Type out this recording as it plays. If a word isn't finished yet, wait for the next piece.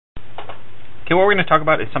Okay, what we're going to talk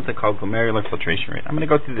about is something called glomerular filtration rate. I'm going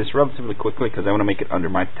to go through this relatively quickly because I want to make it under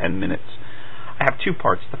my 10 minutes. I have two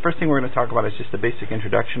parts. The first thing we're going to talk about is just a basic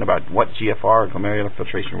introduction about what GFR, or glomerular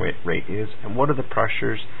filtration rate is, and what are the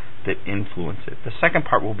pressures that influence it. The second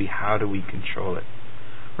part will be how do we control it.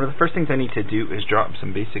 One of the first things I need to do is draw up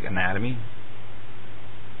some basic anatomy.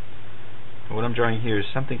 And what I'm drawing here is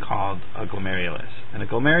something called a glomerulus. And a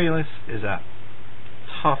glomerulus is a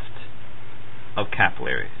tuft of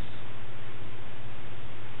capillaries.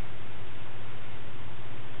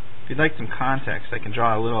 If you'd like some context, I can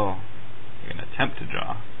draw a little, or an attempt to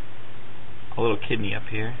draw, a little kidney up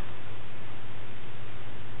here.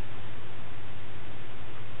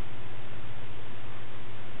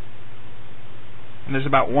 And there's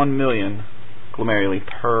about 1 million glomeruli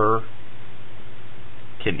per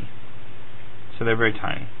kidney. So they're very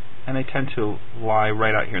tiny. And they tend to lie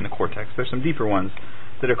right out here in the cortex. There's some deeper ones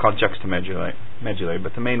that are called juxtaglomerular,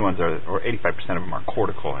 but the main ones are, or 85% of them are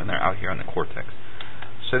cortical, and they're out here on the cortex.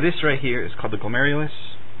 So this right here is called the glomerulus.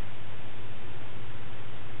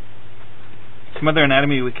 Some other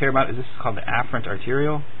anatomy we care about is this is called the afferent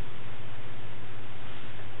arteriole.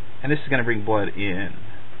 And this is going to bring blood in.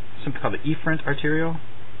 Something called the efferent arteriole.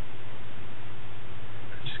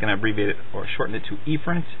 I'm just going to abbreviate it or shorten it to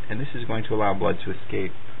efferent, and this is going to allow blood to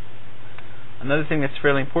escape. Another thing that's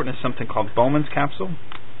fairly important is something called Bowman's capsule.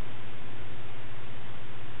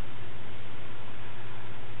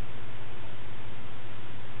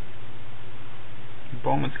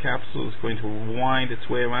 Bowman's capsule is going to wind its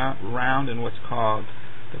way around in what's called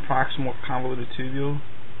the proximal convoluted tubule.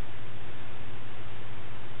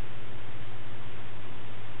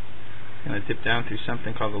 Going to dip down through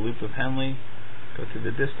something called the loop of Henle, go through the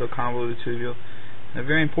distal convoluted tubule. And a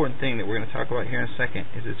very important thing that we're going to talk about here in a second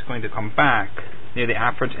is it's going to come back near the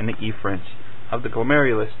afferent and the efferent of the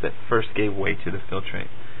glomerulus that first gave way to the filtrate.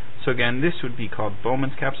 So again, this would be called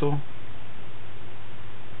Bowman's capsule.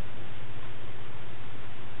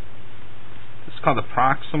 This is called the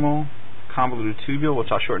proximal convoluted tubule, which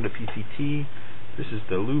I'll shorten to PCT. This is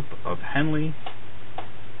the loop of Henle,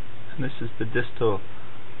 and this is the distal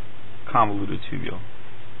convoluted tubule.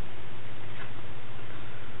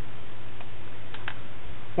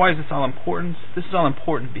 Why is this all important? This is all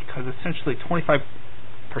important because essentially 25%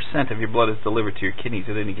 of your blood is delivered to your kidneys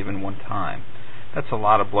at any given one time. That's a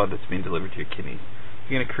lot of blood that's being delivered to your kidneys.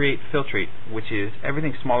 You're going to create filtrate, which is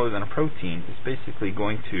everything smaller than a protein is basically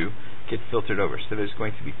going to get filtered over. So there's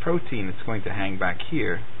going to be protein that's going to hang back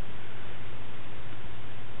here.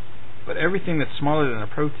 But everything that's smaller than a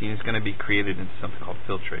protein is going to be created into something called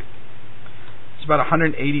filtrate. It's about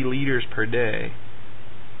 180 liters per day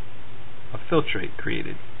of filtrate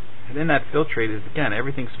created. And in that filtrate is, again,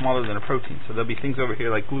 everything smaller than a protein. So there'll be things over here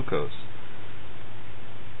like glucose.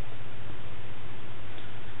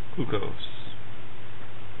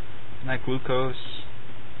 And that glucose,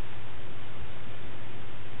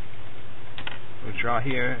 we'll draw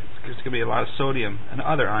here, there's going to be a lot of sodium and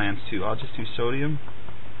other ions too. I'll just do sodium.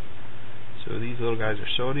 So these little guys are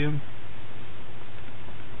sodium.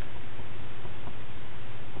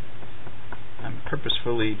 I'm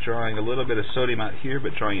purposefully drawing a little bit of sodium out here,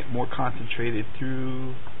 but drawing it more concentrated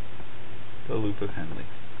through the loop of Henle.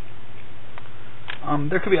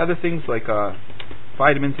 There could be other things like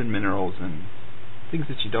vitamins and minerals and things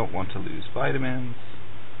that you don't want to lose. Vitamins,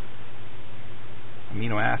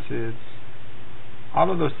 amino acids, all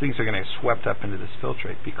of those things are going to get swept up into this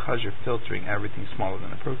filtrate because you're filtering everything smaller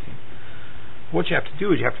than a protein. What you have to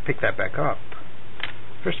do is you have to pick that back up.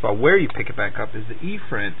 First of all, where you pick it back up is the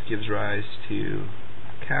efferent gives rise to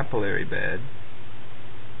a capillary bed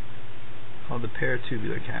called the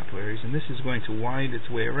peritubular capillaries, and this is going to wind its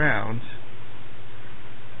way around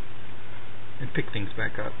and pick things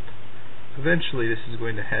back up. Eventually, this is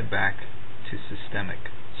going to head back to systemic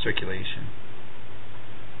circulation.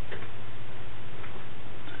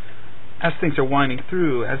 As things are winding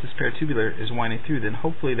through, as this peritubular is winding through, then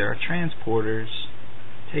hopefully there are transporters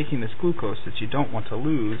taking this glucose that you don't want to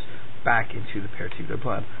lose back into the peritubular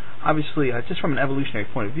blood. Obviously, just from an evolutionary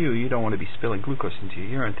point of view, you don't want to be spilling glucose into your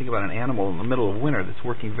urine. Think about an animal in the middle of winter that's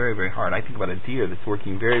working very, very hard. I think about a deer that's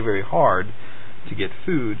working very, very hard to get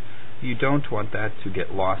food. You don't want that to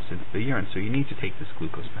get lost into the urine, so you need to take this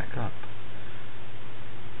glucose back up.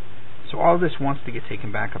 So all of this wants to get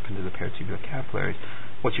taken back up into the peritubular capillaries.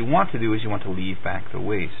 What you want to do is you want to leave back the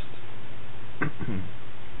waste.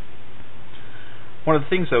 One of the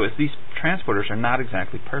things, though, is these transporters are not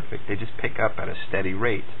exactly perfect. They just pick up at a steady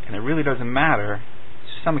rate. And it really doesn't matter,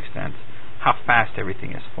 to some extent, how fast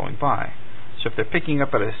everything is flowing by. So if they're picking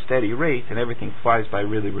up at a steady rate and everything flies by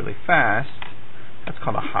really, really fast, that's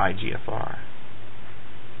called a high GFR.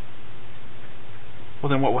 well,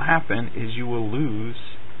 then what will happen is you will lose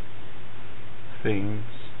things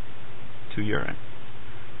to urine.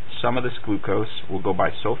 Some of this glucose will go by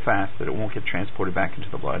so fast that it won't get transported back into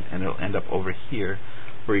the blood, and it'll end up over here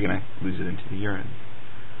where you're going to lose it into the urine.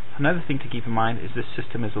 Another thing to keep in mind is this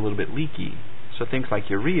system is a little bit leaky, so things like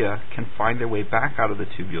urea can find their way back out of the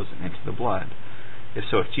tubules and into the blood. If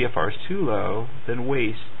GFR is too low, then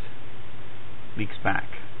waste leaks back.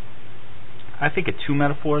 I think of two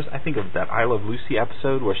metaphors. I think of that I Love Lucy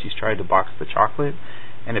episode where she's trying to box the chocolate,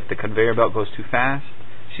 and if the conveyor belt goes too fast,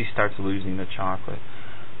 she starts losing the chocolate.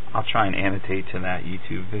 I'll try and annotate to that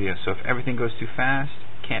YouTube video. So if everything goes too fast,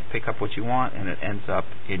 you can't pick up what you want, and it ends up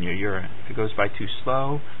in your urine. If it goes by too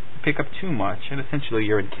slow, you pick up too much, and essentially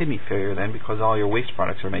you're in kidney failure then, because all your waste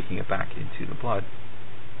products are making it back into the blood.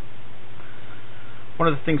 One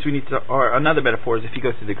of the things we need to, or another metaphor is if you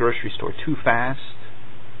go to the grocery store too fast,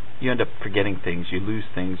 you end up forgetting things, you lose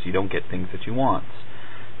things, you don't get things that you want.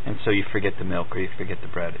 And so you forget the milk or you forget the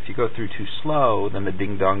bread. If you go through too slow, then the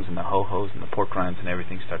ding-dongs and the ho-hos and the pork rinds and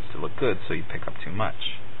everything starts to look good, so you pick up too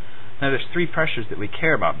much. Now there's three pressures that we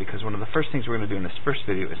care about, because one of the first things we're going to do in this first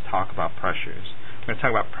video is talk about pressures. We're going to talk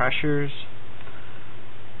about pressures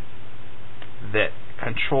that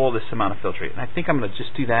control this amount of filtrate. And I think I'm going to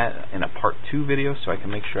just do that in a part 2 video so I can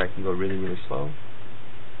make sure I can go really, really slow.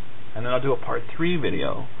 And then I'll do a part 3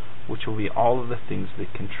 video, which will be all of the things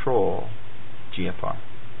that control GFR.